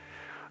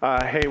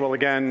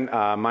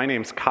My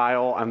name's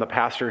Kyle. I'm the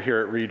pastor here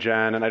at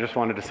Regen, and I just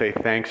wanted to say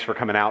thanks for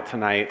coming out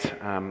tonight.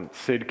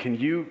 Sid, can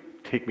you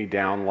take me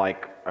down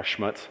like a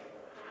schmutz?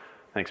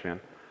 Thanks,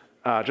 man.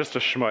 Just a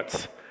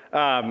schmutz.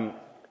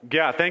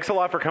 Thanks a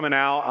lot for coming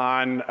out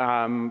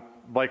on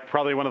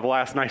probably one of the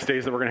last nice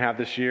days that we're going to have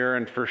this year,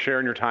 and for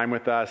sharing your time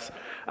with us.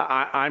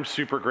 I'm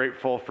super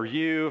grateful for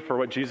you, for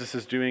what Jesus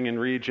is doing in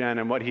Regen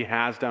and what he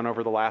has done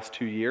over the last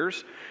 2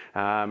 years.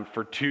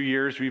 For 2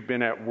 years, we've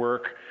been at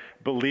work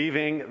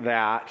believing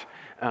that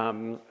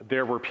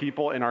there were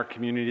people in our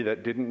community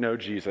that didn't know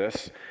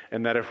Jesus,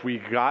 and that if we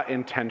got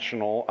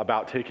intentional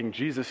about taking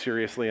Jesus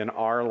seriously in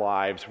our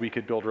lives, we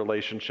could build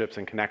relationships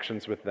and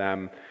connections with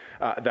them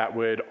that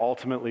would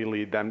ultimately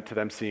lead them to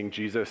them seeing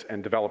Jesus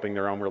and developing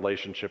their own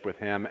relationship with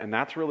him. And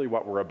that's really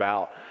what we're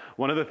about.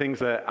 One of the things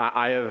that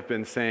I have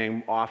been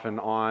saying off and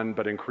on,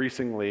 but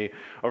increasingly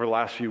over the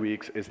last few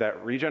weeks, is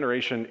that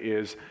regeneration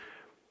is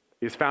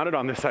founded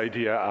on this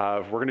idea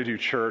of we're going to do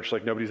church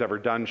like nobody's ever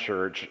done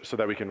church so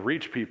that we can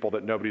reach people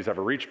that nobody's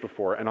ever reached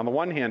before. And on the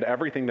one hand,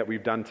 everything that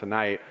we've done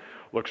tonight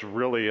looks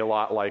really a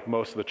lot like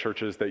most of the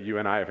churches that you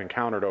and I have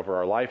encountered over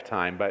our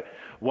lifetime. But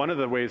one of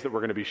the ways that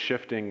we're going to be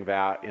shifting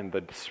that in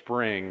the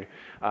spring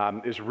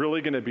is really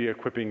going to be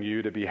equipping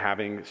you to be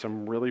having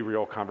some really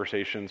real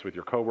conversations with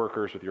your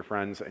coworkers, with your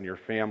friends, and your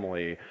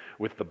family,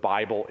 with the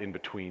Bible in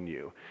between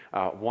you.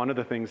 One of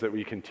the things that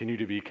we continue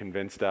to be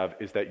convinced of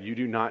is that you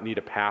do not need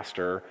a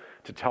pastor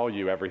to tell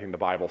you everything the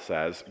Bible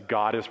says.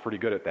 God is pretty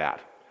good at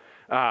that.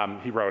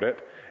 He wrote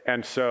it.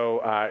 And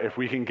so if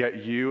we can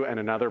get you and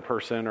another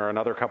person or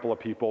another couple of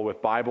people with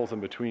Bibles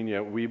in between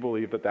you, we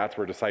believe that that's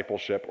where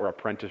discipleship or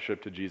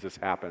apprenticeship to Jesus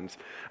happens.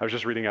 I was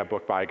just reading a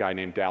book by a guy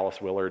named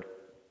Dallas Willard.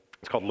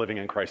 It's called Living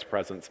in Christ's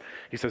Presence.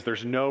 He says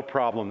there's no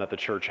problem that the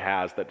church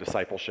has that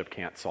discipleship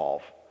can't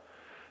solve.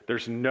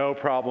 There's no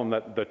problem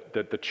that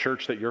the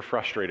church that you're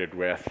frustrated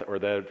with, or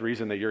the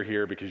reason that you're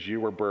here because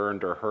you were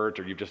burned or hurt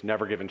or you've just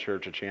never given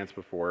church a chance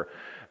before,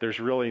 there's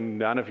really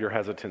none of your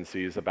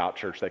hesitancies about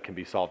church that can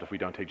be solved if we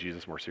don't take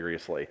Jesus more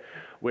seriously,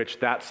 which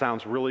that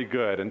sounds really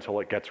good until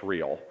it gets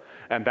real.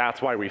 And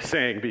that's why we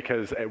sing,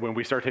 because when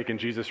we start taking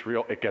Jesus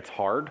real, it gets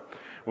hard.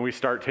 When we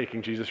start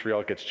taking Jesus real,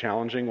 it gets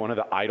challenging. One of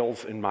the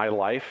idols in my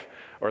life,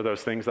 or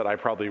those things that I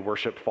probably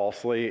worship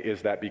falsely,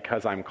 is that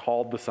because I'm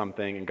called to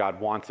something and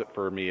God wants it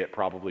for me, it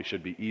probably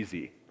should be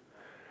easy.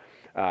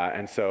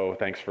 And so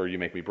thanks for You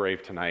Make Me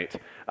Brave tonight.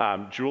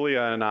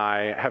 Julia and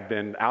I have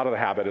been out of the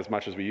habit as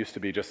much as we used to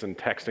be, just in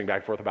texting back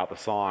and forth about the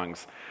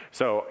songs.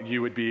 So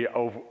you'd be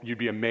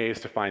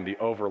amazed to find the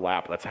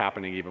overlap that's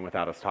happening even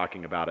without us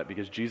talking about it,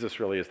 because Jesus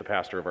really is the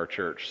pastor of our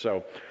church.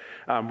 So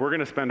we're going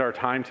to spend our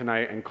time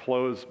tonight and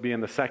be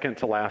in the second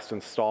to last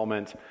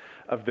installment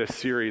of this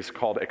series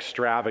called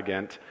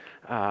Extravagant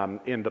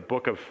in the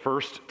book of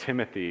 1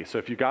 Timothy. So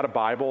if you got a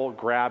Bible,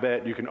 grab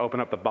it. You can open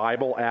up the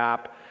Bible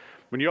app.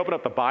 When you open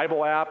up the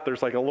Bible app,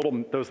 there's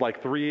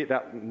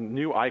that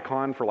new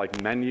icon for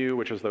menu,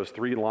 which is those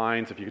 3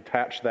 lines. If you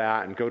attach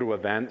that and go to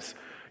events,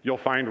 you'll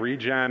find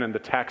Regen, and the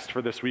text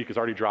for this week is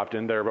already dropped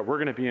in there. But we're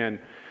going to be in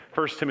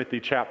 1 Timothy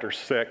chapter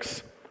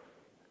 6,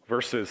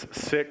 verses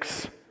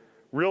 6,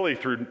 really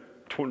through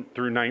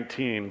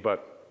 19,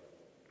 but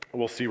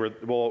we'll see where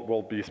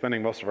we'll be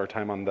spending most of our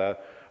time on the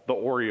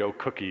Oreo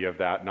cookie of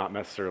that, not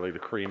necessarily the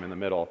cream in the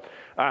middle.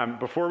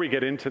 Before we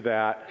get into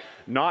that,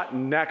 not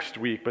next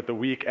week, but the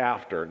week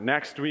after.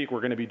 Next week, we're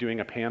going to be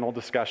doing a panel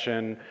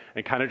discussion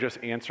and kind of just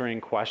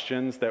answering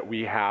questions that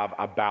we have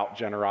about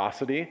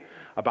generosity,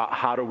 about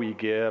how do we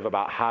give,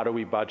 about how do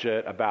we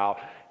budget,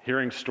 about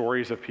hearing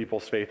stories of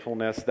people's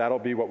faithfulness. That'll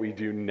be what we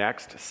do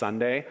next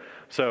Sunday.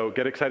 So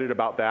get excited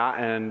about that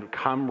and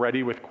come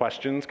ready with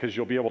questions, because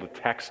you'll be able to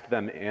text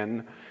them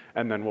in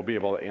and then we'll be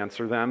able to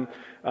answer them.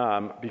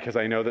 Because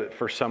I know that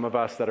for some of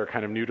us that are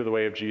kind of new to the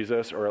way of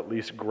Jesus, or at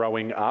least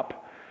growing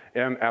up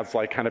and as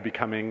kind of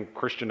becoming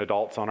Christian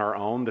adults on our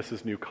own, this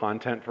is new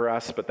content for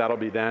us, but that'll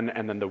be then.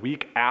 And then the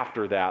week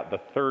after that, the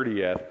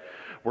 30th,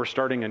 we're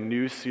starting a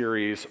new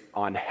series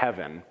on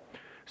heaven.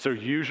 So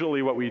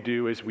usually what we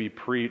do is we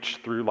preach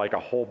through a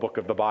whole book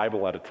of the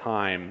Bible at a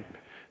time.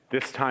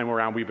 This time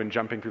around, we've been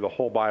jumping through the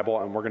whole Bible,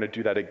 and we're going to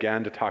do that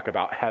again to talk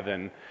about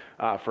heaven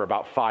for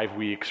about 5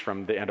 weeks,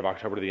 from the end of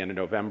October to the end of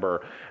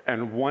November.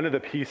 And one of the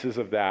pieces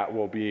of that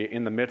will be,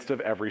 in the midst of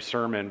every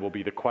sermon, will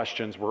be the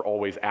questions we're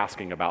always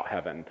asking about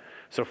heaven.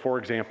 So for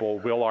example,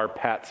 will our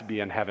pets be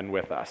in heaven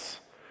with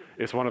us?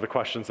 Is one of the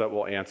questions that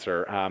we'll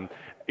answer.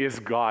 Is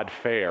God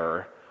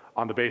fair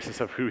on the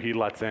basis of who he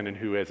lets in and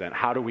who isn't?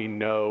 How do we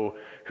know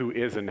who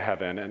is in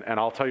heaven? And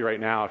I'll tell you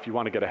right now, if you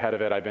want to get ahead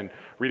of it, I've been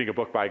reading a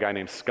book by a guy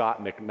named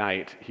Scott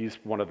McKnight. He's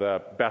one of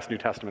the best New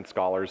Testament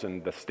scholars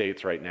in the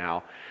States right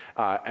now.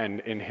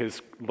 And in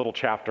his little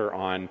chapter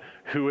on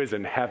who is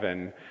in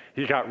heaven,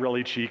 he got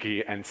really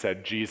cheeky and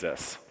said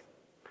Jesus.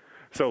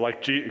 So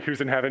like, who's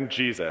in heaven?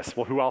 Jesus.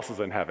 Well, who else is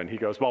in heaven? He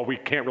goes, well, we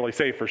can't really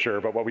say for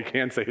sure, but what we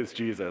can say is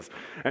Jesus.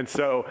 And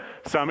so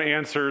some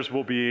answers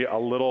will be a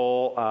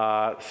little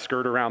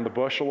skirt around the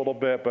bush a little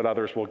bit, but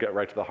others will get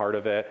right to the heart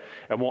of it.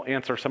 And we'll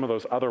answer some of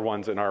those other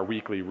ones in our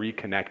weekly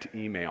Reconnect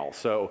email.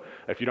 So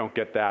if you don't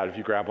get that, if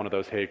you grab one of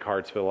those Hey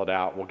cards, fill it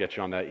out, we'll get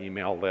you on that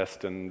email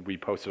list, and we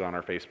post it on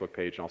our Facebook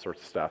page and all sorts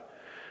of stuff.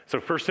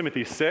 So 1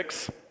 Timothy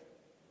 6,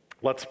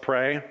 let's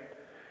pray.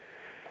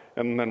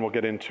 And then we'll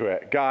get into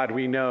it. God,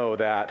 we know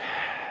that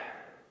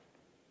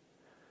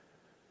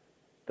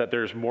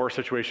there's more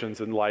situations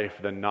in life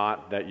than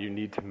not that you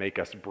need to make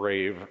us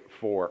brave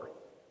for.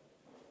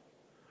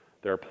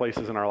 There are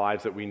places in our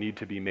lives that we need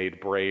to be made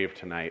brave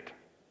tonight.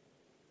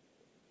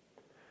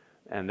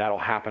 And that'll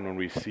happen when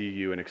we see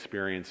you and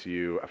experience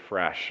you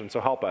afresh. And so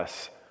help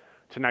us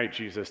tonight,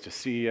 Jesus, to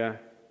see you,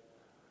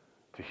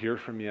 to hear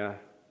from you,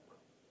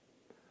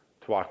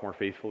 to walk more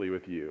faithfully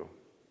with you.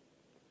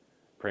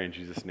 Pray in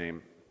Jesus'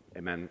 name.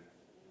 Amen.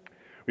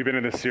 We've been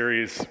in this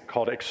series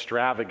called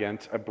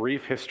Extravagant, a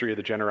brief history of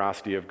the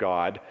generosity of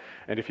God.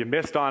 And if you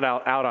missed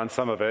out on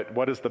some of it,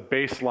 what is the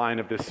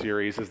baseline of this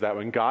series is that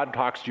when God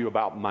talks to you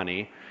about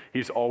money,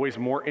 he's always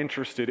more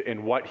interested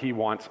in what he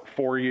wants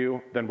for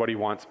you than what he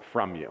wants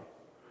from you.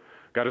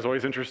 God is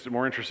always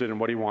more interested in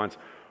what he wants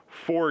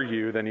for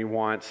you than he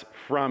wants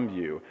from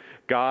you.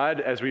 God,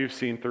 as we've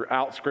seen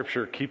throughout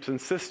Scripture, keeps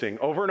insisting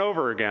over and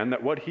over again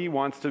that what he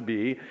wants to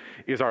be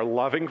is our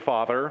loving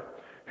Father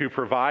who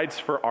provides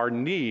for our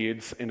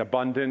needs in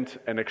abundant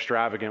and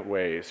extravagant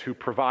ways, who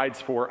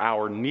provides for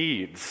our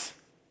needs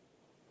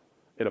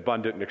in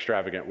abundant and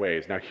extravagant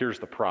ways. Now, here's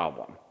the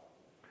problem.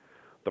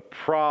 The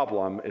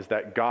problem is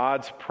that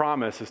God's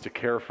promise is to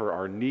care for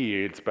our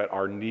needs, but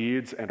our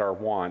needs and our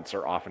wants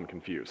are often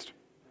confused.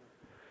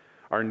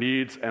 Our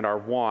needs and our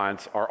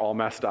wants are all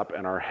messed up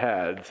in our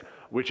heads,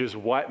 which is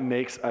what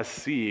makes us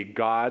see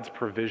God's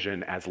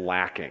provision as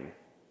lacking.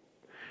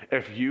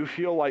 If you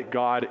feel like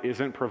God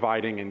isn't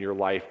providing in your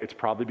life, it's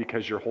probably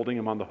because you're holding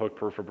him on the hook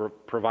for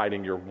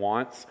providing your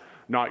wants,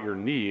 not your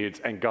needs,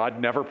 and God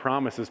never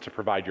promises to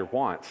provide your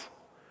wants.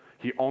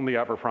 He only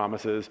ever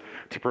promises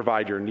to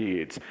provide your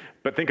needs.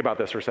 But think about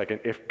this for a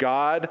second. If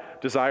God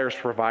desires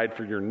to provide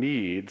for your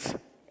needs,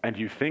 and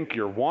you think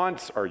your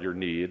wants are your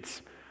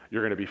needs,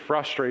 you're going to be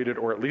frustrated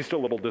or at least a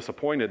little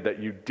disappointed that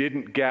you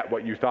didn't get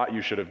what you thought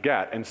you should have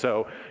get. And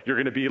so you're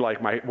going to be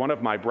like one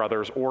of my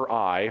brothers or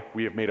I.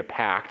 We have made a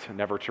pact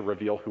never to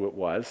reveal who it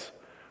was.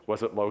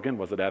 Was it Logan?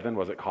 Was it Evan?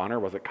 Was it Connor?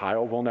 Was it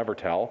Kyle? We'll never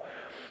tell.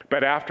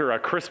 But after a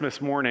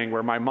Christmas morning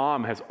where my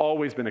mom has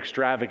always been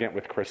extravagant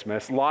with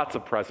Christmas, lots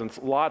of presents,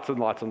 lots and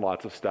lots and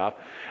lots of stuff,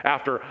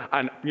 after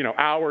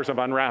hours of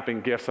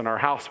unwrapping gifts in our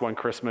house one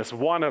Christmas,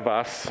 one of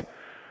us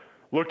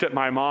looked at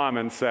my mom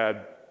and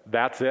said,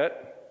 "That's it?"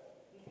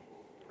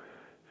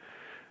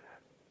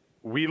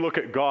 We look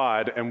at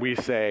God and we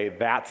say,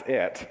 that's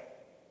it,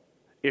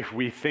 if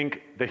we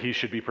think that he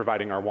should be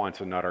providing our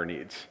wants and not our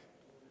needs.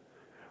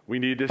 We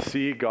need to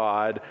see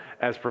God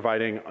as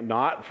providing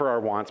not for our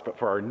wants, but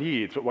for our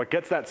needs. But what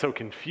gets that so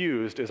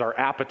confused is our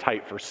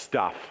appetite for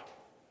stuff.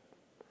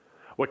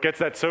 What gets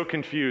that so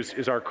confused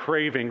is our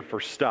craving for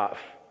stuff.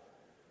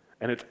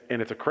 And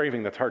it's a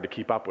craving that's hard to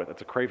keep up with.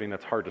 It's a craving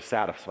that's hard to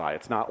satisfy.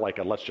 It's not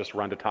like let's just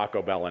run to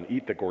Taco Bell and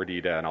eat the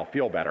gordita and I'll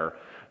feel better.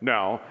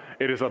 No,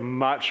 it is a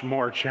much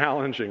more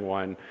challenging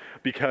one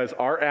because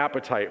our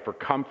appetite for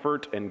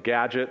comfort and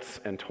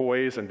gadgets and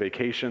toys and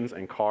vacations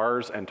and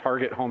cars and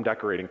Target home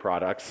decorating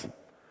products,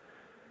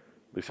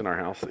 at least in our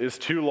house, is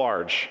too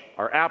large.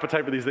 Our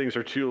appetite for these things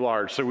are too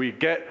large. So we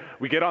get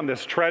on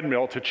this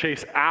treadmill to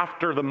chase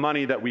after the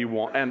money that we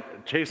want and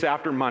chase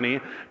after money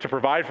to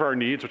provide for our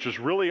needs, which is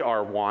really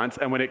our wants.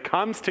 And when it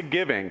comes to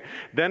giving,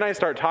 then I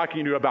start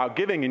talking to you about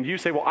giving and you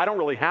say, well, I don't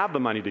really have the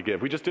money to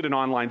give. We just did an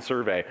online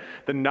survey.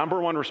 The number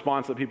one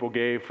response that people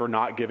gave for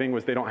not giving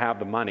was they don't have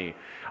the money.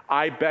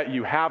 I bet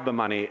you have the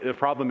money. The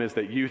problem is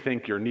that you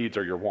think your needs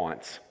are your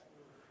wants.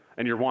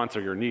 And your wants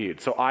are your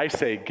needs. So I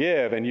say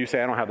give, and you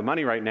say I don't have the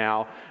money right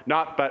now.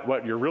 But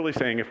what you're really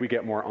saying, if we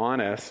get more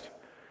honest,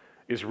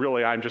 is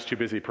really I'm just too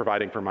busy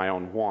providing for my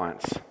own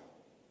wants.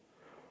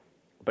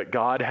 But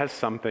God has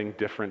something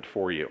different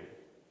for you.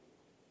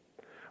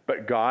 He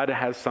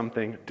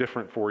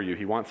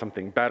wants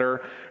something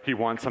better. He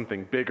wants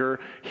something bigger.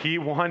 He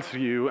wants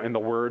you, in the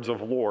words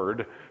of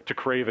Lord, to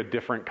crave a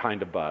different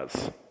kind of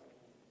buzz.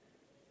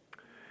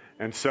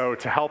 And so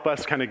to help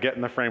us kind of get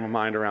in the frame of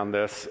mind around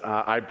this,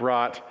 I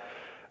brought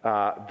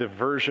the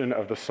version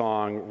of the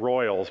song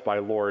Royals by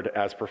Lorde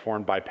as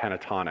performed by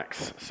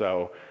Pentatonix.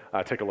 So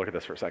take a look at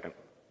this for a second.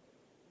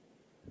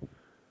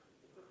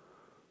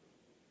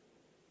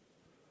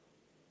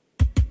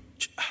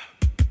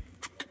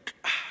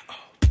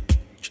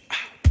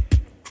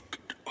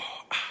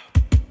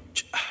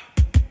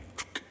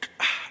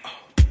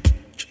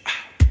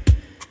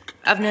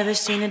 I've never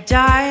seen a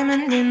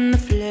diamond in the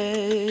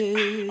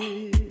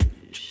flesh.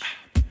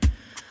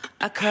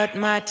 I cut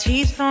my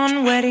teeth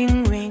on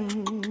wedding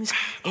rings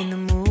in the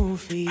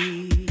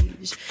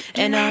movies,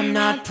 and I'm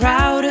not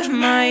proud of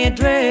my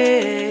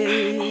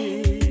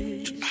address.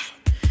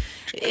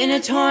 in a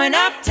torn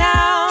up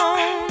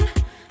town.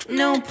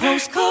 No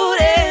postcode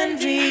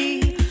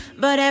envy,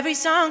 but every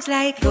song's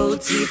like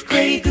gold teeth,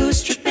 gray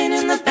goose dripping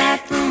in the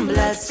bathroom,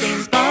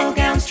 bloodstains, ball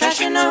gowns,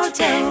 trash in a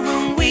hotel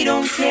room. We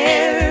don't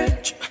care.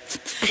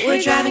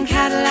 We're driving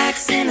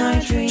Cadillacs in our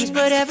dreams,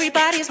 but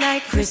everybody's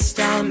like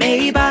crystal,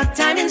 Maybach,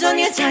 diamonds on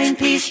your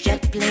timepiece,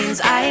 jet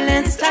planes,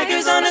 islands,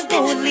 tigers on a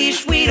gold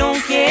leash. We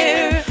don't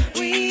care.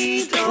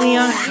 We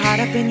aren't caught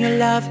up in your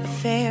love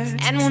affair,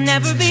 and we'll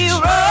never be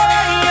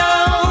royals.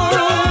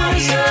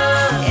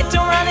 It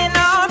don't run in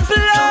our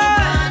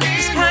blood.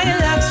 This kind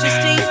of luck's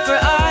just ain't for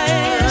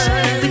us.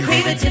 We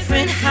crave a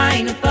different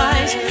kind of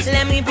buzz.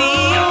 Let me be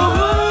your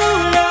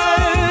ruler.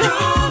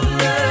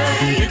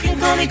 You can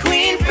call me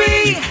Queen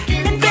Bee,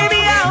 and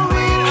baby I'll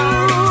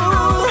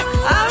rule.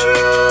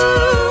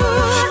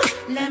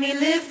 Let me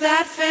live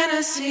that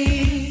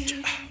fantasy.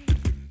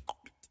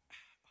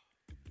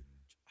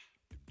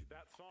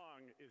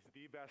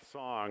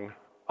 Song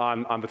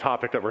on the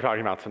topic that we're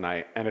talking about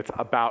tonight, and it's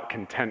about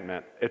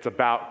contentment. It's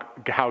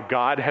about how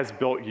God has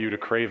built you to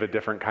crave a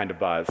different kind of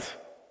buzz.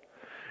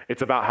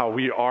 It's about how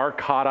we are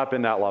caught up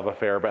in that love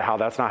affair, but how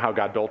that's not how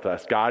God built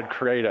us. God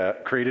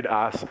created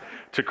us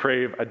to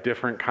crave a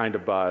different kind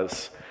of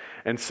buzz.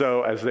 And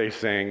so as they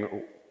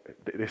sing,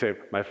 they say,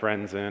 my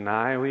friends and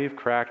I, we've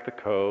cracked the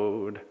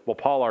code. Well,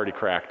 Paul already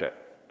cracked it.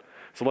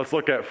 So let's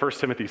look at 1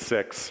 Timothy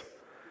 6.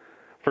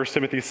 1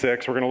 Timothy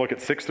 6, we're going to look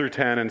at 6 through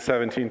 10 and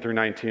 17 through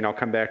 19. I'll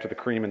come back to the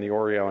cream and the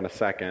Oreo in a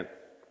second.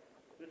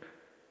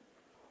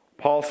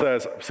 Paul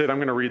says, Sid, I'm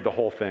going to read the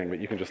whole thing, but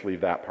you can just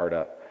leave that part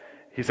up.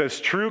 He says,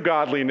 true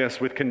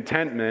godliness with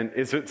contentment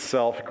is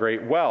itself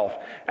great wealth.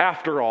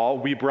 After all,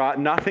 we brought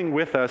nothing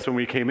with us when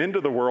we came into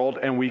the world,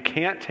 and we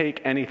can't take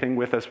anything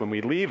with us when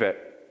we leave it.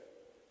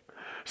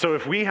 So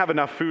if we have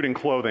enough food and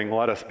clothing,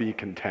 let us be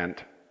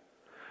content.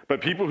 But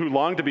people who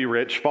long to be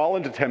rich fall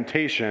into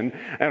temptation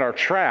and are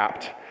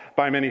trapped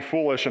by many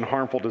foolish and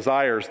harmful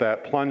desires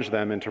that plunge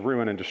them into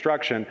ruin and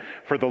destruction.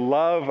 For the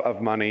love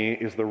of money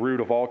is the root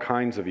of all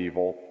kinds of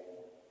evil.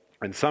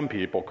 And some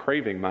people,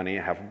 craving money,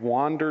 have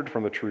wandered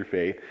from the true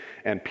faith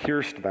and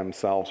pierced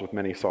themselves with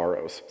many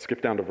sorrows.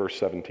 Skip down to verse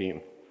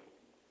 17.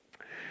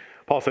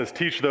 Paul says,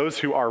 teach those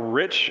who are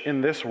rich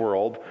in this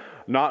world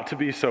not to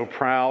be so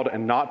proud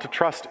and not to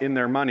trust in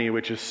their money,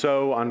 which is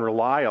so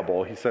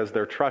unreliable. He says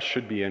their trust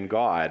should be in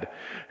God,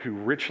 who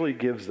richly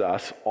gives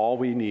us all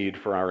we need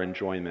for our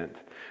enjoyment.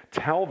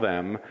 Tell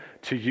them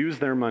to use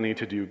their money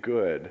to do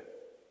good.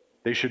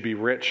 They should be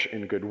rich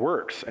in good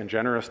works and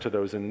generous to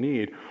those in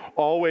need,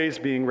 always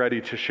being ready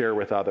to share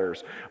with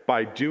others.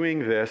 By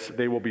doing this,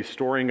 they will be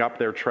storing up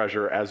their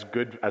treasure as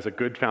a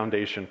good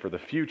foundation for the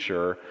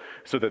future,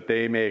 so that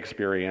they may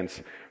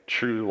experience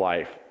true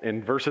life.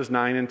 In verses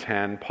 9 and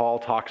 10, Paul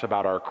talks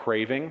about our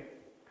craving.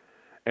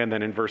 And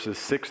then in verses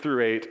 6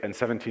 through 8 and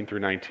 17 through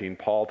 19,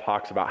 Paul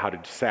talks about how to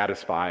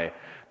satisfy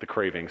the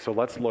craving. So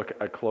let's look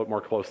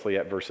more closely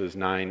at verses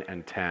 9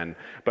 and 10.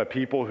 But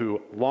people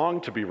who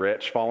long to be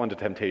rich fall into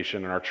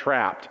temptation and are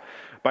trapped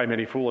by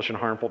many foolish and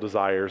harmful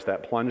desires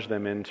that plunge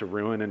them into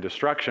ruin and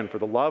destruction. For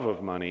the love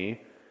of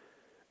money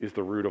is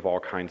the root of all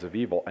kinds of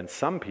evil. And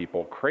some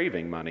people,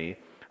 craving money,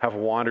 have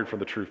wandered from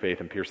the true faith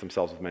and pierced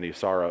themselves with many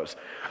sorrows.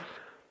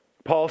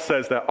 Paul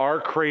says that our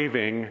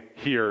craving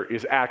here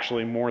is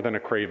actually more than a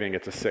craving,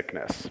 it's a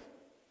sickness.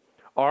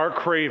 Our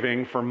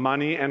craving for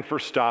money and for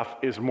stuff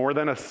is more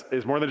than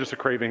just a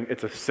craving,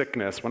 it's a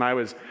sickness. When I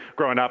was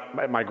growing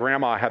up, my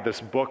grandma had this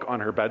book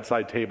on her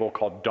bedside table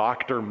called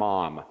Dr.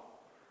 Mom.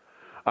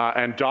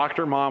 And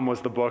Dr. Mom was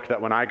the book that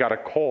when I got a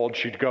cold,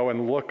 she'd go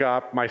and look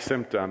up my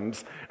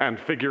symptoms and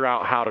figure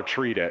out how to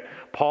treat it.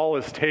 Paul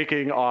is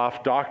taking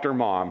off Dr.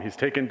 Mom. He's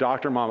taking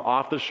Dr. Mom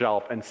off the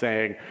shelf and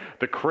saying,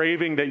 the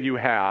craving that you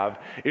have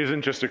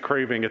isn't just a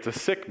craving, it's a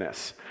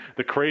sickness.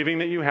 The craving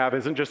that you have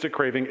isn't just a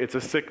craving, it's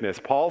a sickness.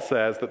 Paul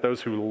says that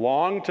those who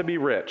long to be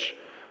rich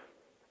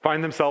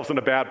find themselves in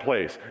a bad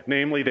place.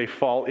 Namely, they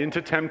fall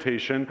into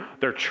temptation.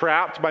 They're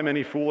trapped by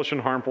many foolish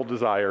and harmful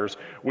desires,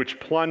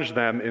 which plunge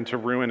them into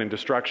ruin and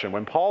destruction.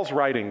 When Paul's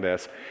writing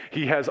this,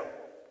 he has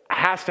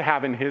to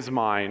have in his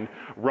mind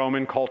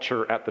Roman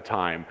culture at the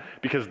time,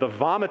 because the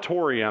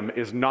vomitorium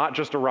is not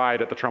just a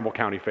ride at the Trumbull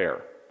County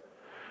Fair.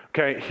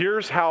 Okay,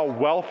 here's how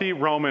wealthy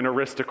Roman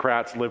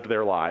aristocrats lived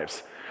their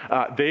lives.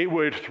 They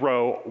would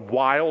throw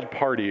wild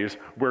parties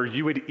where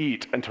you would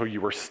eat until you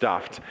were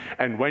stuffed.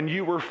 And when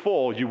you were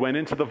full, you went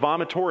into the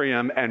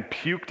vomitorium and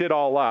puked it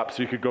all up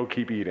so you could go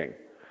keep eating.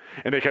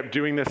 And they kept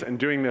doing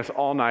this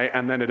all night,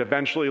 and then it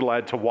eventually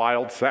led to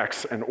wild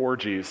sex and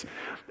orgies.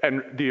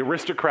 And the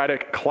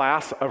aristocratic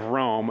class of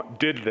Rome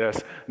did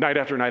this night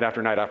after night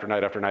after night after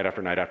night after night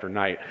after night after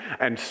night.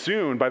 And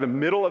soon, by the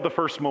middle of the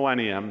first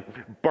millennium,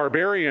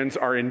 barbarians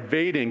are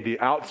invading the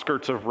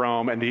outskirts of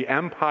Rome, and the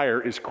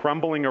empire is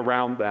crumbling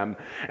around them,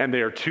 and they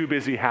are too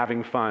busy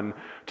having fun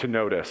to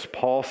notice.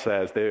 Paul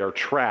says they are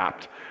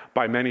trapped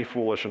by many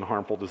foolish and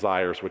harmful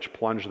desires which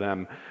plunge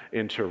them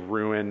into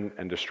ruin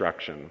and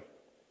destruction.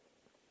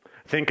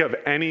 Think of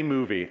any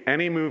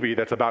movie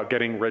that's about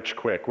getting rich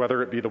quick,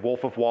 whether it be The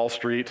Wolf of Wall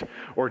Street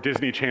or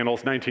Disney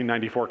Channel's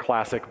 1994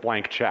 classic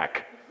Blank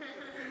Check.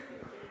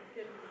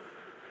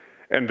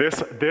 And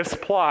this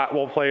plot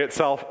will play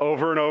itself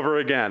over and over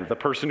again. The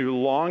person who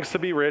longs to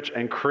be rich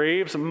and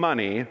craves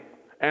money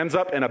ends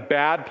up in a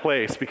bad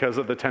place because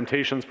of the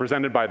temptations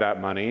presented by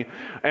that money,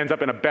 ends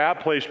up in a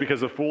bad place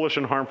because of foolish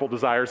and harmful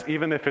desires,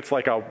 even if it's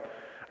like I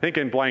think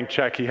in Blank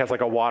Check, he has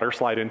like a water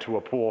slide into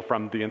a pool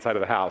from the inside of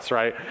the house,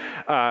 right?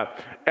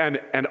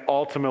 And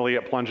ultimately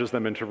it plunges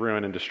them into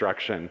ruin and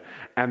destruction.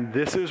 And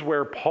this is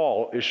where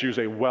Paul issues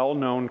a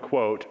well-known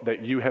quote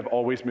that you have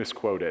always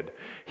misquoted.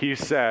 He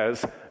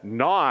says,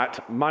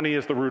 not money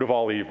is the root of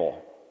all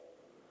evil.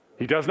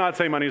 He does not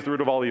say money is the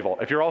root of all evil.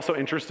 If you're also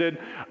interested,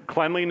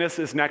 cleanliness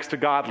is next to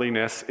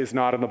godliness is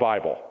not in the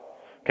Bible.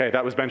 Okay,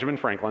 that was Benjamin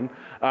Franklin.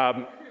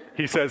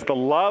 He says the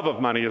love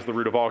of money is the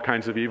root of all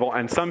kinds of evil,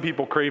 and some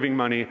people craving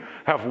money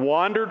have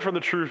wandered from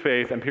the true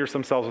faith and pierced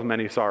themselves with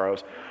many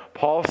sorrows.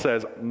 Paul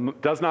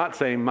does not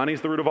say money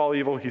is the root of all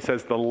evil. He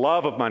says the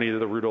love of money is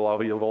the root of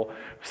all evil.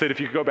 Sid,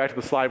 if you could go back to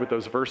the slide with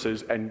those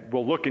verses, and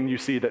we'll look and you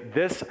see that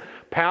this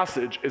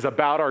passage is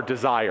about our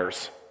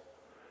desires.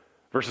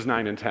 Verses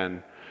 9 and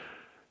 10.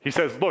 He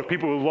says, look,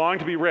 people who long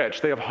to be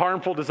rich, they have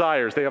harmful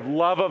desires, they have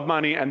love of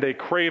money, and they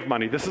crave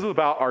money. This is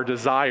about our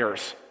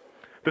desires.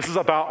 This is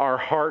about our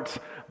hearts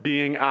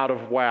being out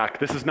of whack.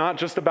 This is not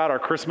just about our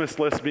Christmas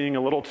list being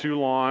a little too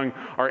long,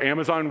 our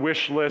Amazon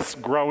wish lists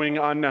growing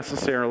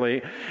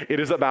unnecessarily. It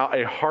is about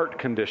a heart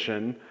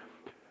condition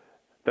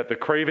that the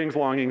cravings,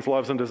 longings,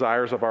 loves, and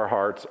desires of our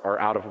hearts are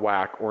out of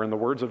whack. Or in the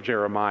words of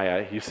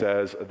Jeremiah, he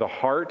says, the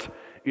heart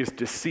is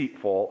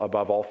deceitful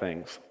above all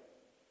things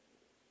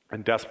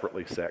and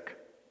desperately sick.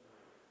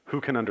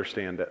 Who can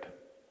understand it?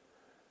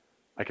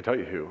 I can tell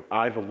you who.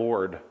 I, the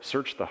Lord,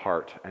 search the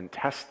heart and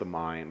test the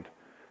mind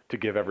to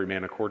give every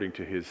man according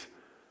to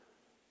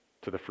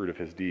the fruit of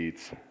his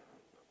deeds.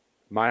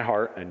 My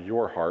heart and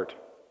your heart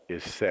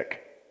is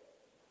sick.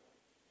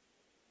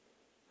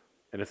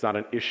 And it's not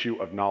an issue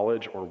of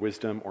knowledge or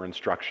wisdom or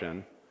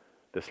instruction,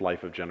 this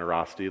life of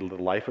generosity. The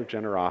life of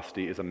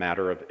generosity is a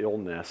matter of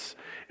illness.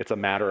 It's a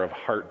matter of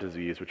heart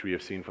disease, which we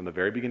have seen from the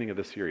very beginning of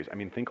this series. I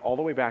mean, think all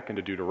the way back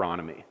into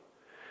Deuteronomy.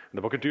 In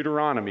the book of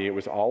Deuteronomy, it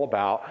was all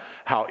about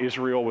how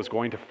Israel was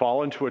going to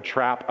fall into a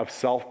trap of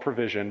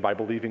self-provision by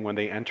believing when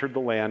they entered the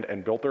land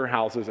and built their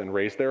houses and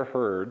raised their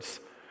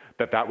herds,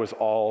 that was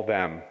all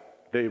them.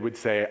 They would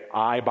say,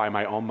 I, by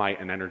my own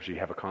might and energy,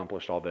 have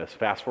accomplished all this.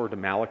 Fast forward to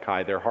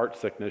Malachi, their heart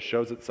sickness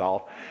shows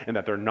itself in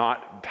that they're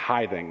not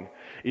tithing.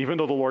 Even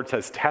though the Lord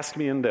says, test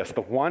me in this,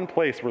 the one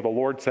place where the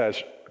Lord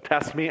says,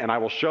 test me and I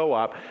will show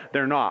up,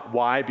 they're not.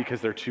 Why?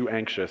 Because they're too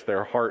anxious.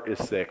 Their heart is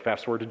sick.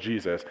 Fast forward to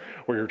Jesus,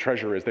 where your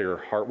treasure is, there your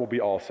heart will be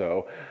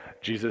also.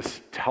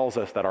 Jesus tells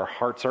us that our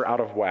hearts are out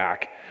of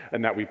whack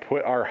and that we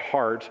put our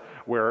heart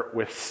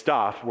with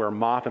stuff where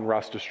moth and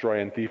rust destroy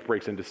and thief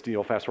breaks in to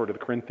steal. Fast forward to the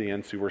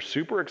Corinthians, who were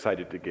super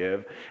excited to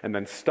give and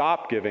then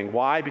stop giving.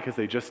 Why? Because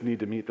they just need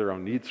to meet their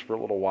own needs for a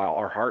little while.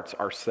 Our hearts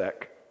are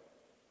sick.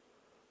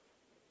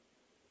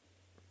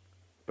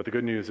 But the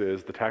good news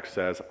is the text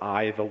says,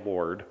 I, the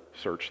Lord,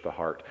 search the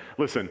heart.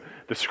 Listen,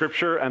 the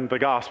scripture and the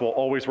gospel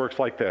always works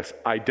like this.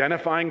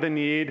 Identifying the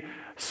need,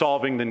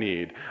 solving the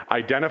need.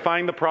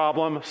 Identifying the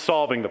problem,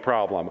 solving the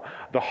problem.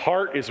 The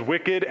heart is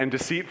wicked and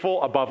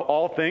deceitful above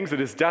all things.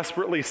 It is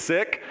desperately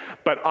sick,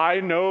 but I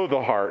know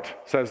the heart,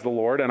 says the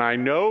Lord, and I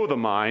know the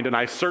mind, and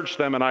I search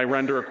them, and I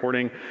render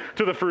according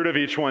to the fruit of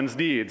each one's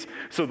deeds.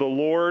 So the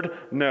Lord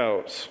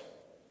knows.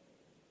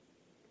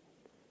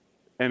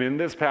 And in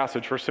this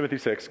passage, 1 Timothy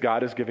 6,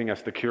 God is giving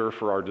us the cure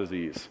for our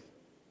disease.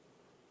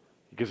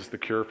 He gives us the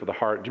cure for the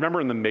heart. Do you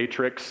remember in The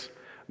Matrix,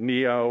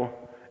 Neo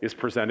is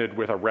presented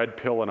with a red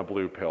pill and a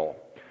blue pill?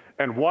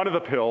 And one of the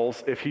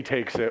pills, if he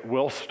takes it,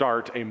 will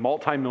start a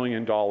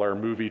multi-million-dollar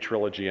movie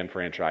trilogy and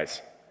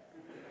franchise.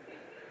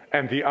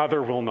 And the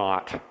other will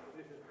not.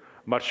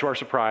 Much to our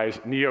surprise,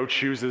 Neo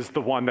chooses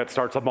the one that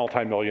starts a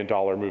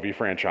multi-million-dollar movie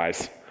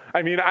franchise.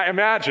 I mean, I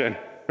imagine,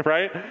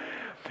 right?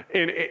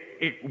 And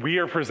we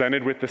are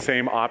presented with the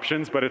same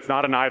options, but it's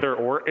not an either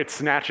or. It's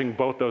snatching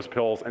both those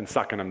pills and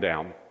sucking them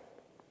down.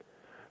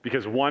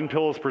 Because one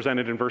pill is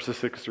presented in verses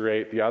 6 through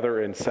 8, the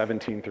other in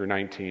 17 through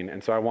 19.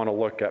 And so I want to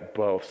look at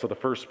both. So the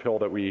first pill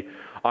that we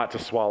ought to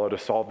swallow to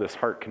solve this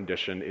heart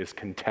condition is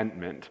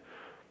contentment.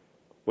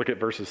 Look at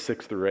verses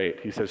 6 through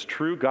 8. He says,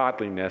 true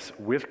godliness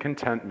with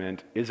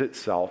contentment is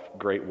itself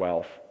great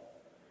wealth.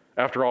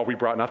 After all, we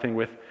brought nothing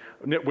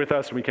with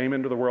us when we came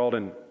into the world,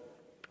 and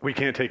we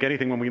can't take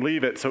anything when we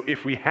leave it. So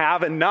if we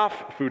have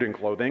enough food and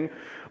clothing,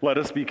 let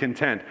us be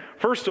content.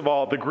 First of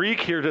all, the Greek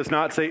here does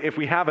not say if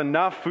we have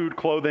enough food,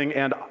 clothing,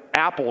 and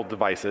Apple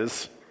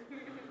devices,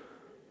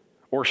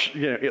 or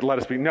let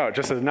us be. No, it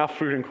just says enough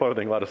food and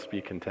clothing, let us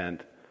be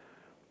content.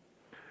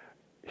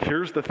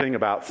 Here's the thing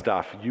about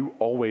stuff. You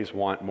always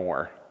want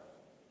more.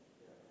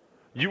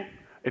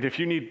 And if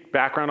you need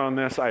background on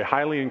this, I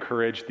highly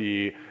encourage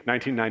the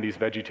 1990s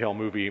VeggieTale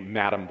movie,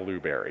 Madame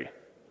Blueberry.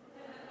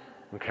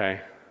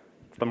 Okay?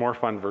 the more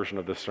fun version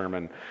of this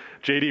sermon.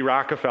 J.D.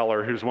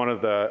 Rockefeller, who's one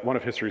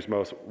of history's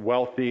most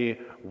wealthy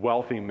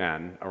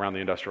men around the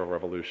Industrial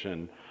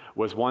Revolution,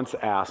 was once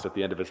asked at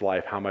the end of his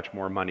life how much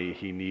more money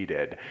he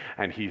needed,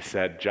 and he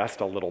said,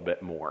 just a little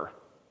bit more.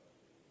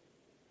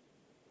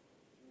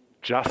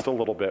 Just a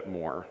little bit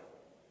more.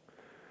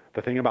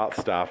 The thing about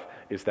stuff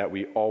is that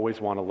we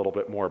always want a little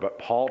bit more, but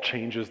Paul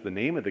changes the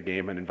name of the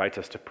game and invites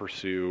us to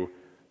pursue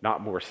not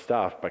more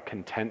stuff, but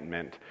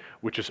contentment,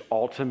 which is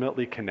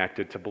ultimately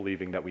connected to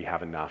believing that we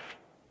have enough.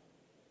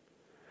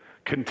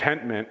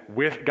 Contentment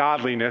with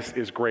godliness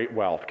is great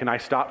wealth. Can I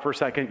stop for a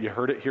second? You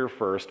heard it here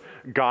first.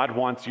 God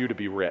wants you to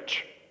be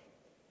rich.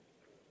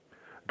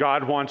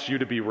 God wants you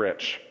to be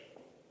rich.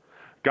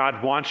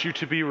 God wants you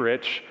to be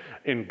rich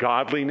in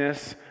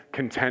godliness,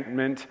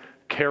 contentment,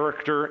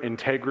 character,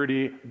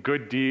 integrity,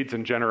 good deeds,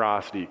 and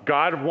generosity.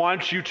 God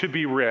wants you to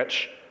be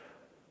rich,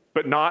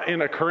 but not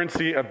in a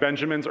currency of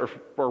Benjamins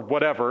or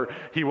whatever.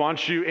 He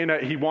wants you in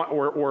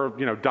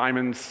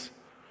diamonds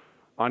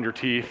on your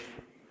teeth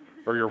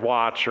or your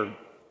watch or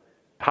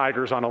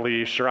tigers on a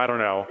leash or I don't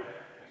know.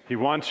 He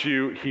wants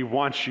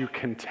you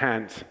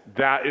content.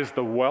 That is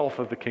the wealth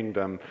of the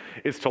kingdom,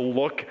 is to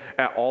look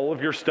at all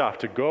of your stuff,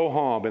 to go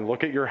home and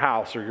look at your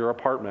house or your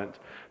apartment,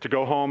 to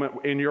go home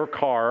in your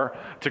car,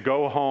 to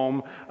go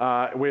home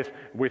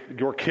with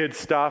your kids'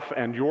 stuff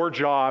and your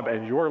job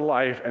and your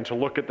life, and to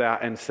look at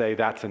that and say,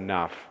 that's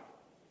enough.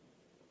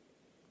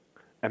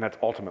 And that's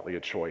ultimately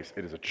a choice.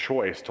 It is a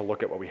choice to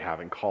look at what we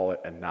have and call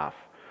it enough.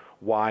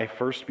 Why?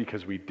 First,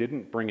 because we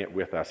didn't bring it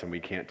with us and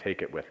we can't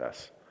take it with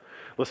us.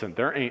 Listen,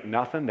 there ain't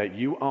nothing that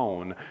you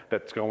own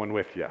that's going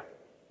with you.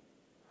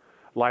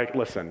 Like,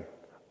 listen,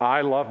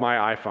 I love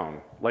my iPhone.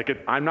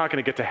 I'm not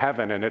going to get to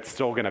heaven and it's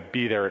still going to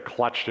be there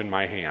clutched in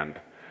my hand.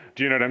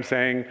 Do you know what I'm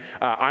saying?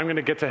 I'm going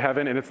to get to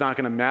heaven and it's not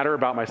going to matter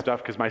about my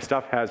stuff because my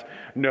stuff has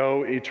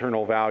no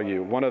eternal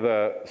value. One of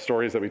the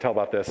stories that we tell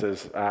about this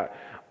is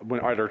when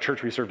at our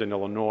church we served in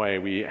Illinois,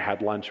 we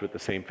had lunch with the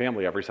same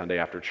family every Sunday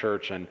after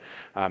church, and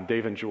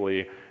Dave and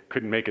Julie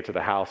couldn't make it to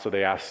the house, so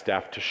they asked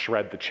Steph to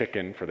shred the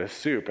chicken for this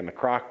soup in the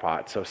crock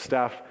pot. So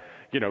Steph,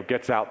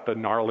 gets out the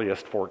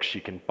gnarliest fork she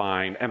can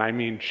find, and I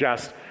mean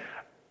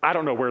I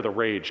don't know where the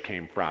rage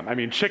came from. I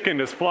mean, chicken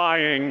is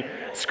flying,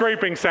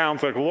 scraping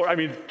sounds like,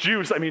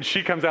 juice.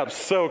 She comes out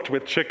soaked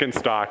with chicken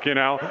stock,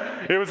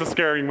 It was a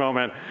scary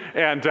moment.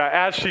 And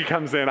as she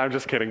comes in, I'm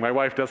just kidding. My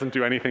wife doesn't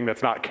do anything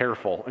that's not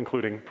careful,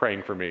 including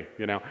praying for me,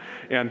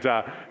 And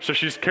so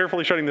she's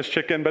carefully shredding this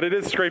chicken, but it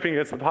is scraping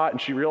against the pot,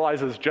 and she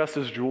realizes just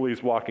as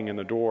Julie's walking in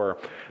the door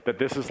that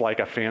this is like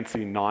a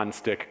fancy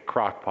non-stick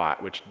crock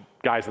pot, which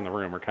guys in the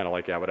room are kind of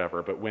like, yeah,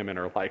 whatever, but women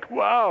are like,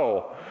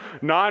 whoa,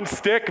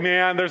 non-stick,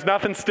 man, there's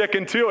nothing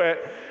sticking to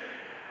it.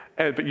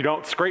 But you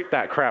don't scrape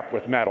that crap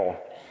with metal.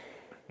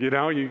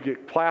 You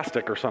get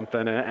plastic or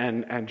something,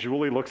 and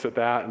Julie looks at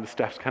that, and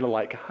Steph's kind of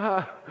like,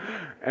 huh.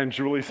 And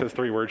Julie says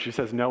 3 words. She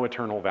says, no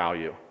eternal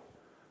value.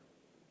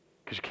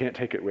 Because you can't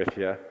take it with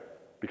you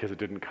because it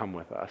didn't come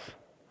with us.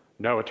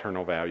 No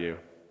eternal value.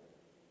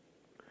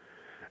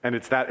 And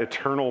it's that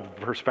eternal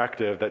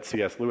perspective that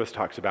C.S. Lewis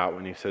talks about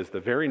when he says, the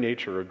very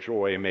nature of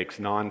joy makes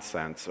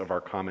nonsense of our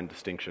common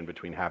distinction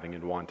between having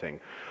and wanting.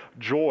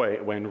 Joy,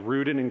 when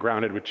rooted and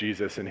grounded with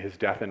Jesus and his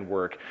death and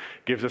work,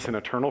 gives us an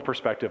eternal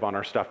perspective on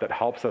our stuff that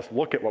helps us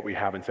look at what we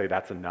have and say,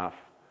 that's enough.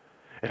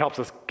 It helps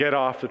us get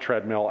off the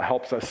treadmill. It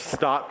helps us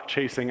stop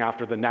chasing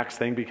after the next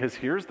thing, because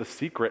here's the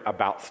secret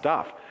about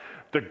stuff.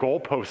 The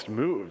goalpost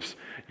moves.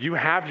 You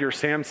have your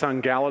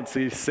Samsung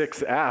Galaxy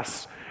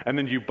 6S, and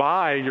then you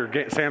buy your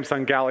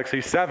Samsung Galaxy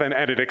 7,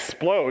 and it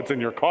explodes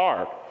in your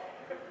car.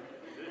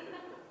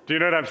 Do you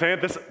know what I'm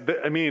saying?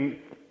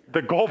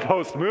 The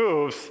goalpost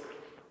moves,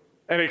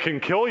 and it can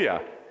kill you.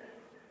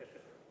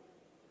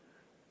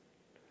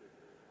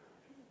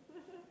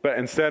 But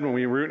instead, when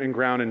we root and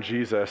ground in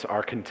Jesus,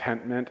 our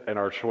contentment and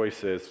our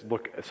choices,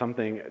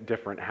 something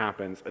different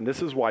happens. And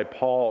this is why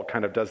Paul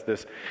kind of does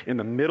this in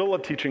the middle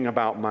of teaching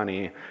about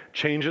money,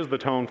 changes the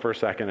tone for a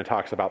second and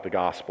talks about the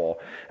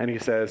gospel. And he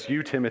says,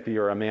 you, Timothy,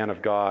 are a man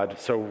of God,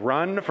 so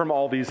run from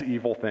all these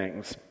evil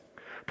things.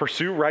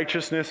 Pursue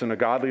righteousness and a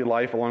godly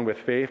life along with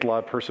faith,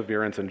 love,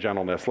 perseverance, and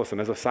gentleness. Listen,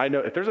 as a side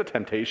note, if there's a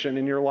temptation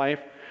in your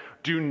life,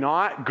 do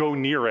not go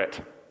near it.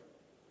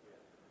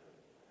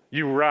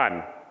 You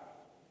run.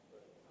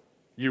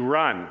 You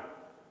run.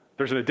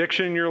 There's an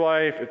addiction in your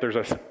life, if there's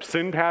a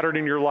sin pattern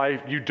in your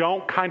life, you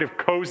don't kind of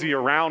cozy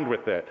around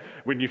with it.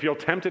 When you feel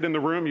tempted in the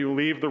room, you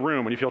leave the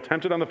room. When you feel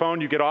tempted on the phone,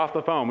 you get off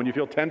the phone. When you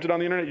feel tempted on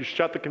the internet, you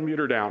shut the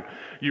computer down.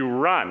 You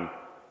run.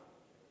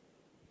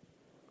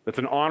 That's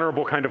an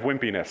honorable kind of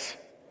wimpiness,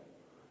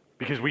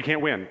 because we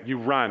can't win. You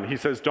run. He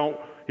says,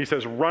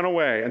 run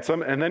away.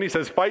 And then he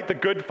says, fight the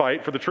good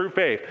fight for the true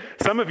faith.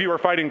 Some of you are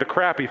fighting the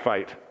crappy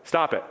fight.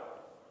 Stop it.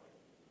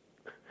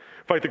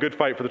 Fight the good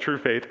fight for the true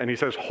faith. And he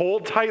says,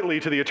 hold tightly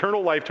to the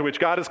eternal life to which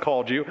God has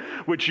called you,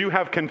 which you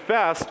have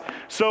confessed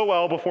so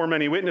well before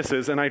many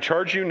witnesses. And I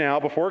charge you now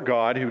before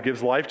God, who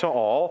gives life to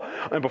all,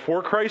 and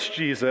before Christ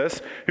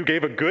Jesus, who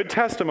gave a good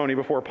testimony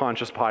before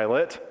Pontius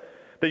Pilate,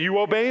 that you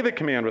obey the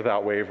command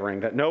without wavering,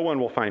 that no one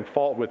will find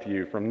fault with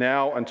you from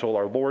now until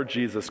our Lord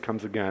Jesus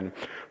comes again.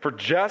 For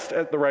just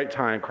at the right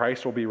time,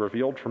 Christ will be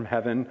revealed from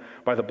heaven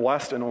by the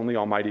blessed and only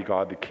Almighty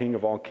God, the King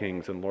of all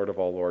kings and Lord of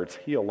all lords.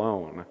 He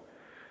alone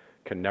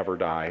can never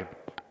die.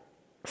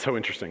 So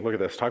interesting. Look at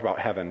this. Talk about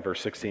heaven, verse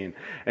 16.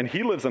 And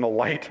he lives in a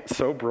light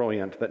so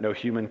brilliant that no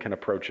human can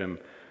approach him.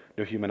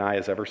 No human eye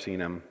has ever seen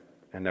him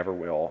and never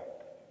will.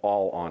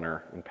 All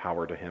honor and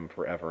power to him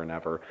forever and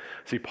ever.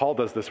 See, Paul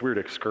does this weird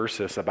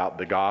excursus about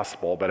the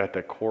gospel, but at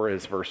the core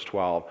is verse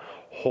 12.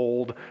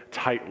 Hold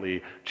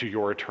tightly to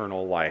your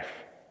eternal life.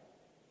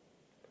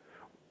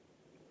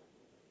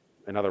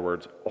 In other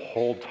words,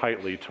 hold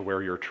tightly to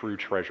where your true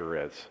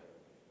treasure is.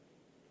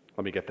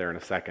 Let me get there in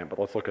a second, but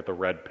let's look at the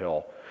red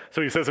pill.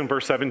 So he says in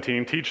verse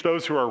 17, teach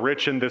those who are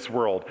rich in this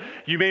world.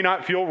 You may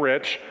not feel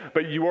rich,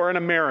 but you are an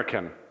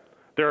American.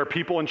 There are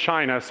people in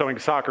China sewing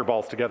soccer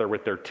balls together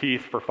with their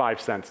teeth for 5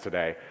 cents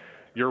today.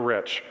 You're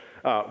rich.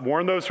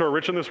 Warn those who are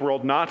rich in this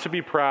world not to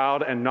be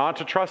proud and not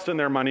to trust in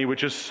their money,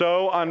 which is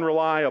so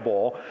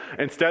unreliable.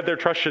 Instead, their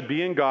trust should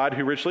be in God,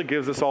 who richly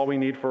gives us all we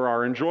need for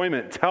our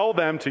enjoyment. Tell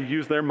them to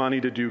use their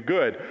money to do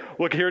good.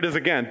 Look, here it is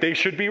again. They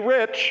should be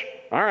rich.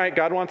 All right,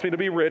 God wants me to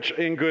be rich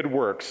in good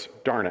works.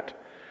 Darn it.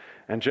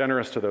 And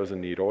generous to those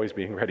in need, always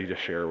being ready to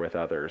share with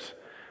others.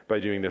 By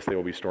doing this, they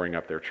will be storing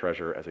up their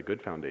treasure as a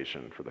good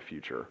foundation for the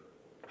future.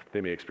 They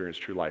may experience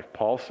true life.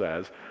 Paul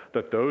says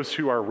that those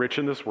who are rich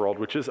in this world,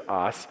 which is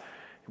us,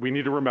 we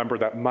need to remember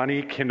that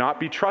money cannot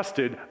be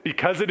trusted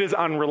because it is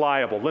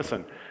unreliable.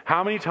 Listen,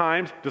 how many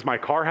times does my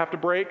car have to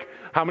break?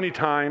 How many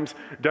times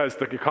does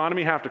the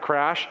economy have to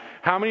crash?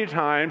 How many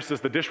times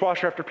does the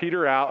dishwasher have to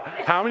peter out?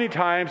 How many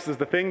times does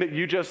the thing that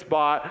you just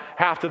bought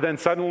have to then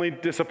suddenly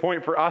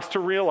disappoint for us to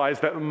realize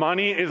that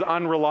money is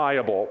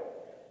unreliable?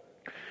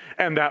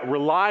 And that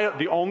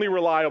the only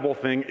reliable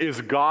thing is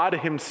God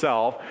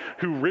himself,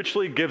 who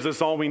richly gives us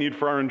all we need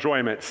for our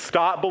enjoyment.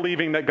 Stop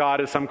believing that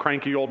God is some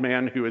cranky old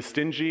man who is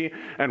stingy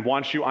and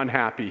wants you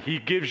unhappy. He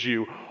gives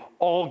you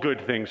all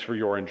good things for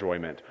your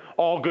enjoyment.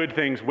 All good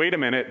things, wait a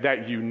minute,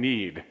 that you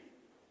need.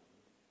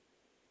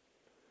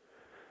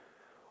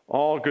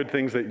 All good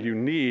things that you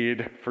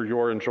need for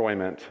your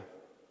enjoyment.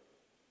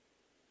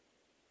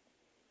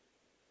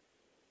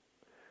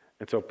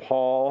 And so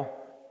Paul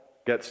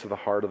gets to the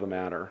heart of the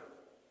matter.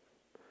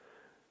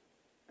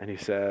 And he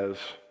says,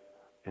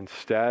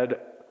 instead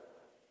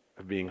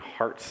of being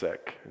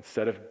heartsick,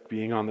 instead of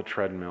being on the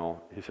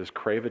treadmill, he says,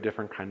 crave a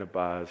different kind of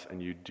buzz, and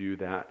you do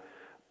that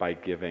by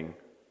giving.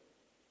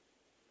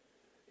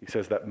 He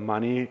says that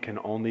money can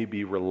only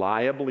be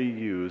reliably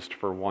used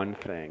for one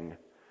thing,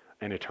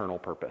 an eternal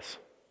purpose.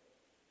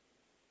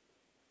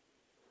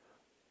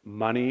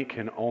 Money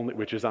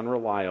which is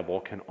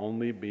unreliable, can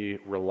only be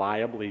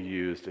reliably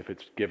used if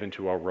it's given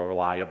to a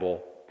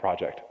reliable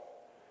project,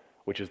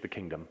 which is the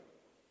kingdom.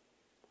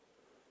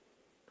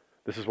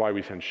 This is why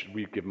we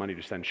give money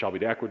to send Shelby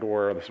to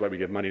Ecuador. This is why we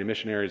give money to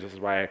missionaries. This is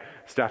why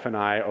Steph and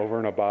I, over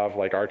and above,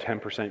 like our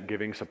 10%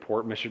 giving,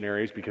 support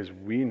missionaries, because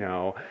we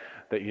know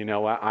that, you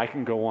know what, I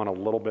can go on a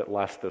little bit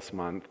less this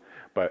month,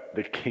 but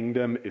the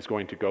kingdom is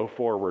going to go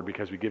forward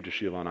because we give to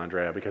Sheila and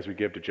Andrea, because we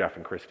give to Jeff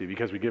and Christy,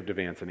 because we give to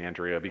Vance and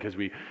Andrea, because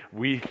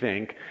we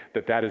think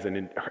that is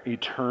an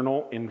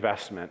eternal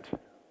investment.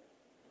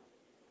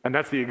 And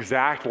that's the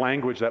exact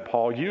language that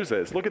Paul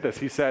uses. Look at this.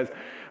 He says,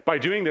 by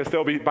doing this,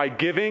 by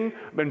giving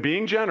and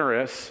being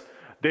generous,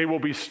 they will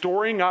be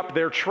storing up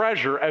their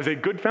treasure as a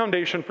good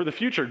foundation for the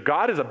future.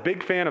 God is a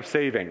big fan of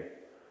saving.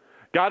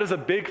 God is a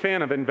big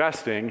fan of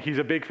investing. He's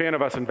a big fan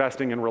of us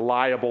investing in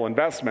reliable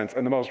investments,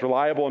 and the most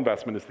reliable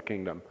investment is the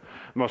kingdom.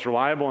 The most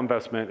reliable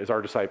investment is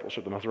our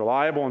discipleship. The most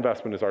reliable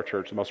investment is our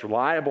church. The most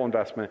reliable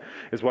investment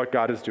is what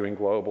God is doing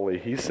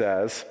globally. He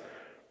says,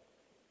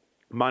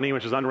 money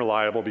which is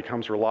unreliable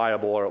becomes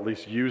reliable, or at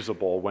least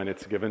usable, when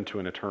it's given to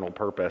an eternal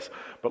purpose.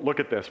 But look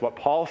at this. What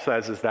Paul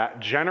says is that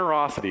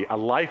generosity, a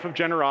life of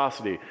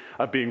generosity,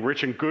 of being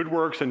rich in good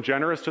works and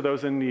generous to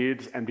those in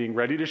need and being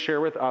ready to share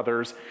with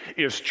others,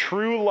 is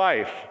true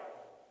life.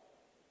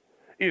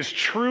 Is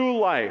true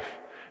life.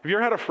 Have you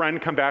ever had a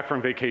friend come back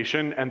from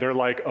vacation and they're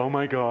like, oh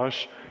my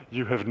gosh,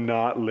 you have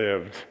not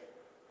lived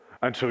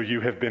until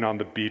you have been on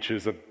the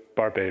beaches of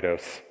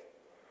Barbados,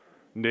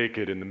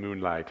 naked in the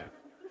moonlight?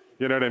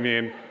 You know what I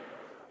mean?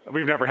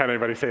 We've never had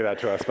anybody say that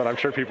to us, but I'm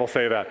sure people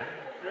say that.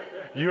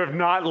 You have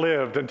not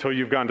lived until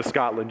you've gone to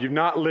Scotland. You've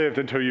not lived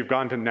until you've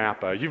gone to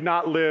Napa. You've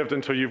not lived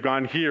until you've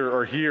gone here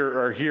or here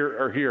or here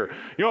or here.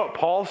 You know what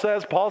Paul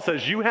says? Paul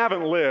says you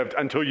haven't lived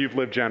until you've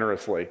lived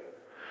generously.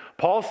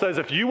 Paul says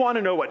if you want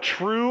to know what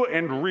true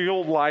and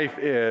real life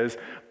is,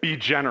 be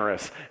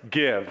generous,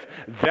 give.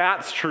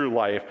 That's true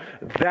life.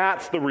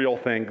 That's the real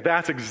thing.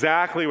 That's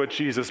exactly what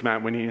Jesus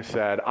meant when he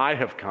said, I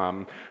have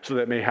come so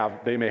that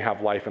they may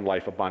have life and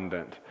life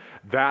abundant.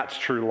 That's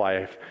true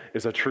life,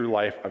 is a true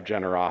life of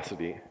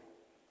generosity.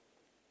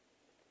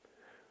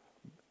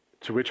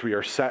 to which we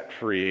are set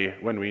free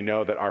when we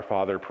know that our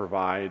Father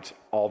provides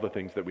all the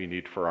things that we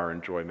need for our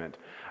enjoyment.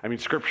 I mean,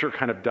 Scripture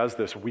kind of does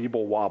this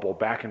weeble wobble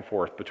back and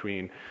forth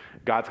between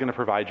God's going to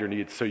provide your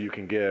needs so you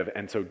can give,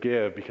 and so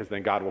give because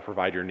then God will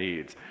provide your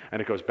needs.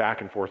 And it goes back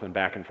and forth and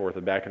back and forth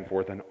and back and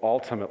forth. And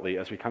ultimately,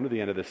 as we come to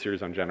the end of this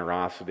series on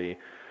generosity,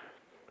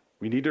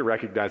 we need to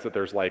recognize that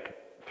there's like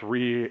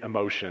 3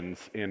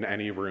 emotions in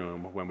any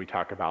room when we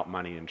talk about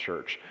money in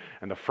church.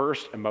 And the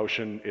first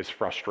emotion is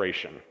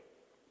frustration.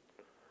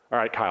 All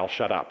right, Kyle,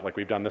 shut up. Like,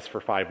 we've done this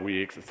for 5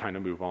 weeks. It's time to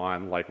move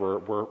on. Like,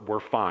 we're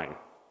fine,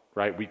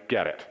 right? We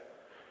get it.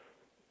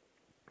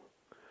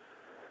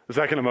 The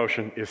second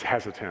emotion is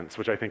hesitance,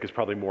 which I think is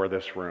probably more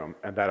this room.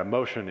 And that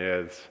emotion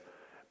is,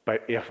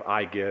 but if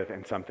I give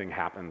and something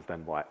happens,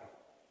 then what?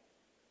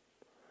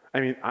 I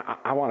mean,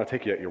 I want to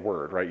take you at your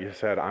word, right? You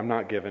said, I'm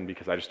not giving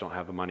because I just don't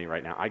have the money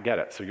right now. I get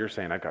it. So you're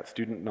saying, I've got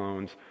student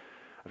loans.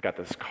 I've got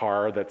this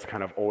car that's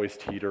kind of always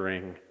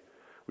teetering.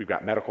 We've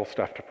got medical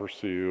stuff to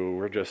pursue.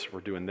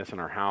 We're doing this in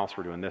our house.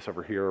 We're doing this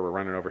over here. We're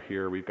running over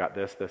here. We've got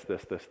this.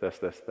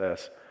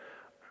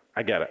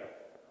 I get it.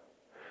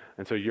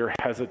 And so you're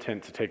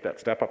hesitant to take that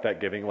step up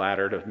that giving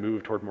ladder to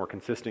move toward more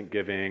consistent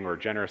giving or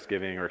generous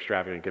giving or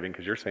extravagant giving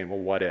because you're saying, well,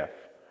 what if?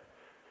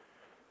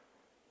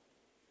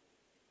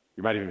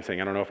 You might even be saying,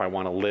 I don't know if I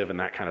want to live in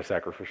that kind of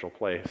sacrificial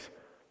place.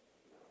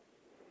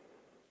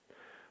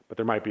 But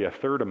there might be a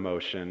third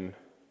emotion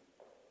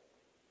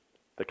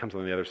that comes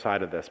on the other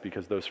side of this,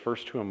 because those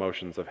first 2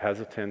 emotions of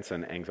hesitance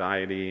and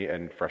anxiety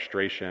and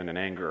frustration and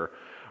anger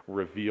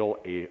reveal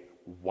a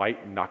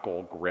white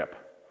knuckle grip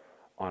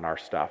on our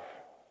stuff.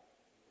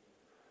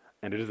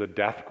 And it is a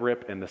death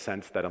grip in the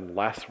sense that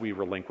unless we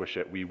relinquish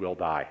it, we will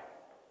die.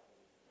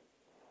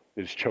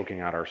 It is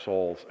choking out our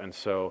souls. And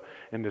so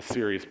in this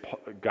series,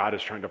 God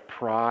is trying to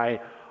pry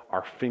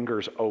our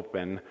fingers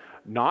open,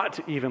 not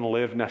to even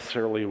live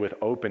necessarily with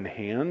open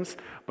hands,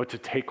 but to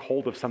take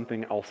hold of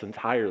something else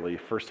entirely.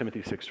 1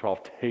 Timothy 6:12,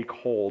 take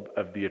hold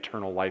of the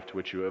eternal life to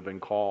which you have been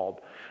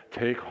called.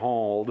 Take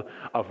hold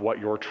of what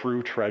your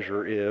true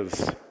treasure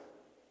is.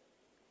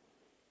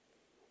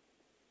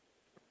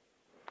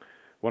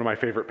 One of my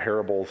favorite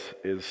parables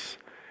is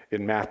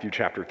in Matthew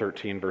chapter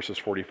 13, verses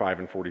 45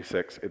 and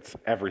 46. It's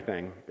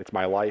everything. It's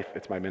my life.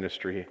 It's my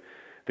ministry.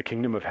 The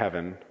kingdom of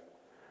heaven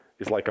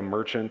is like a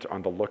merchant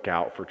on the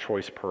lookout for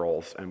choice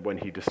pearls, and when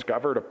he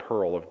discovered a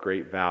pearl of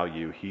great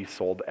value, he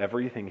sold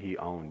everything he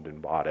owned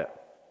and bought it.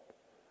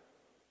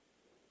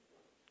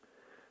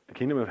 The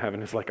kingdom of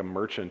heaven is like a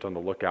merchant on the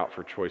lookout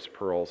for choice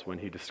pearls. When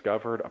he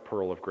discovered a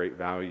pearl of great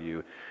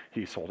value,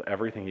 he sold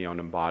everything he owned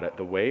and bought it.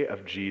 The way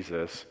of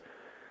Jesus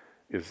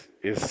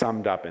is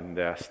summed up in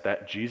this,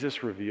 that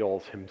Jesus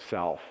reveals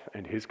himself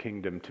and his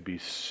kingdom to be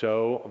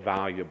so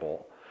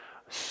valuable,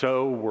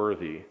 so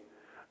worthy,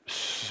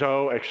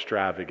 so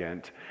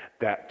extravagant,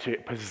 that to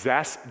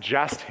possess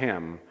just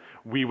him,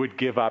 we would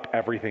give up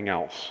everything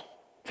else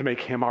to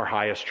make him our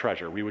highest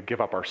treasure. We would give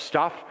up our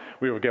stuff,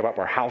 we would give up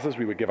our houses,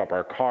 we would give up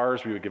our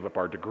cars, we would give up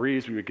our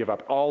degrees, we would give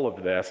up all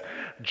of this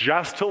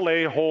just to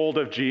lay hold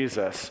of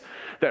Jesus.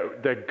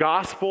 That the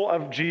gospel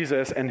of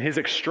Jesus and his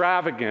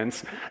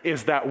extravagance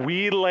is that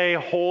we lay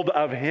hold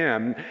of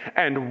him,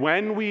 and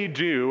when we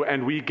do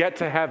and we get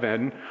to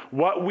heaven,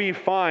 what we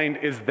find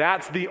is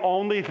that's the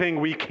only thing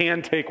we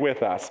can take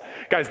with us.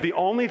 Guys, the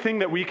only thing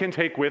that we can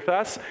take with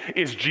us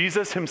is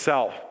Jesus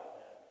himself.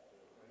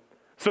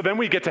 So then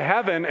we get to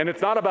heaven, and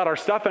it's not about our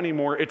stuff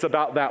anymore. It's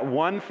about that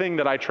one thing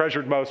that I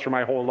treasured most for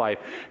my whole life.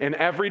 In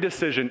every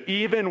decision,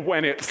 even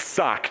when it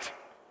sucked,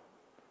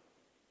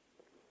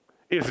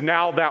 is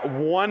now that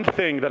one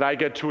thing that I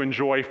get to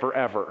enjoy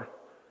forever.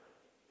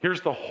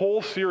 Here's the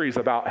whole series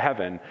about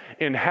heaven.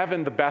 In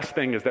heaven, the best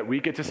thing is that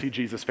we get to see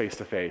Jesus face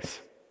to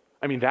face.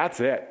 I mean, that's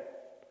it.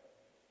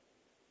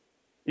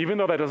 Even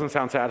though that doesn't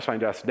sound satisfying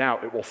to us now,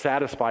 it will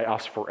satisfy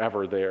us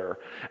forever there.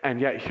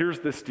 And yet here's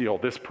this deal,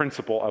 this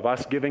principle of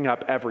us giving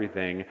up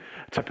everything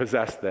to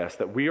possess this,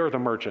 that we are the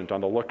merchant on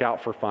the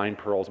lookout for fine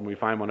pearls. When we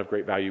find one of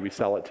great value, we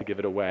sell it to give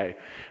it away.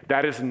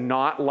 That is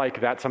not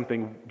like that's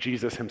something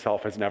Jesus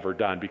himself has never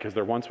done, because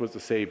there once was a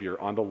Savior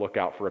on the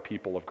lookout for a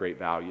people of great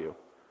value.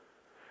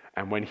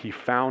 And when he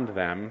found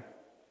them,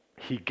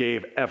 he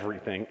gave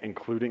everything,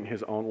 including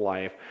his own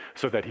life,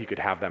 so that he could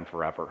have them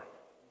forever.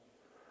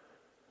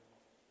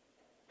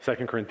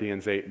 2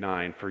 Corinthians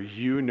 8:9, for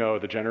you know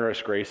the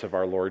generous grace of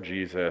our Lord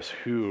Jesus,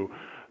 who,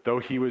 though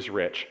he was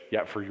rich,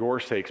 yet for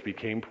your sakes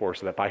became poor,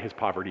 so that by his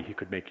poverty he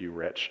could make you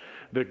rich.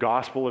 The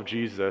gospel of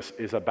Jesus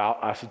is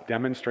about us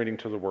demonstrating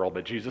to the world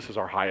that Jesus is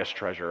our highest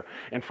treasure.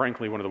 And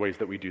frankly, one of the ways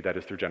that we do that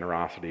is through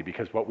generosity,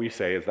 because what we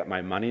say is that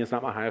my money is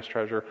not my highest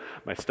treasure,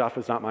 my stuff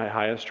is not my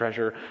highest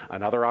treasure,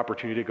 another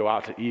opportunity to go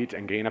out to eat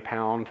and gain a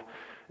pound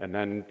and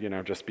then,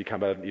 just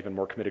become an even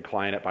more committed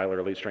client at Byler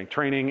Elite Strength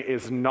Training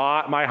is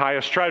not my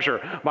highest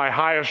treasure. My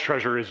highest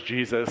treasure is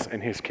Jesus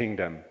and his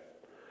kingdom.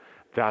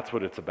 That's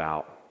what it's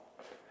about.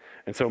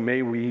 And so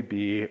may we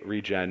be,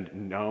 Regen,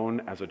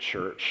 known as a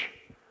church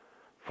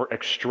for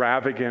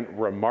extravagant,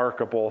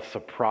 remarkable,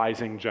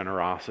 surprising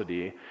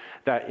generosity,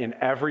 that in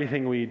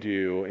everything we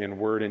do, in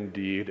word and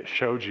deed,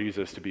 show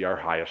Jesus to be our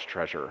highest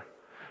treasure,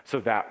 so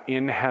that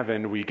in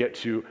heaven we get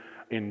to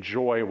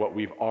enjoy what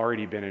we've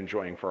already been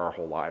enjoying for our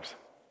whole lives.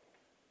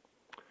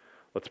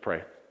 Let's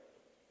pray.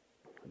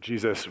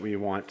 Jesus, we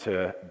want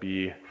to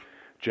be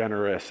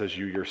generous as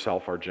you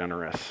yourself are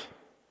generous.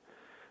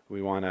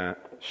 We want to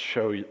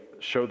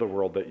show the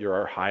world that you're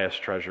our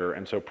highest treasure,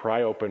 and so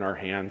pry open our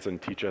hands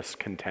and teach us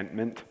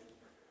contentment.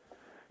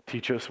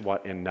 Teach us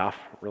what enough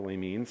really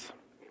means.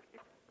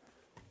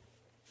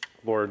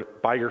 Lord,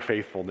 by your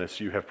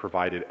faithfulness, you have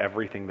provided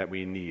everything that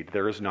we need.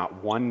 There is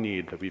not one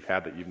need that we've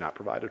had that you've not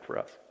provided for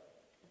us.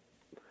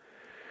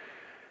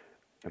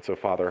 And so,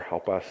 Father,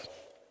 help us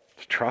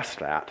to trust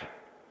that.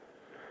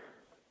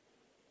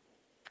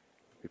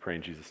 We pray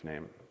in Jesus'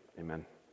 name. Amen.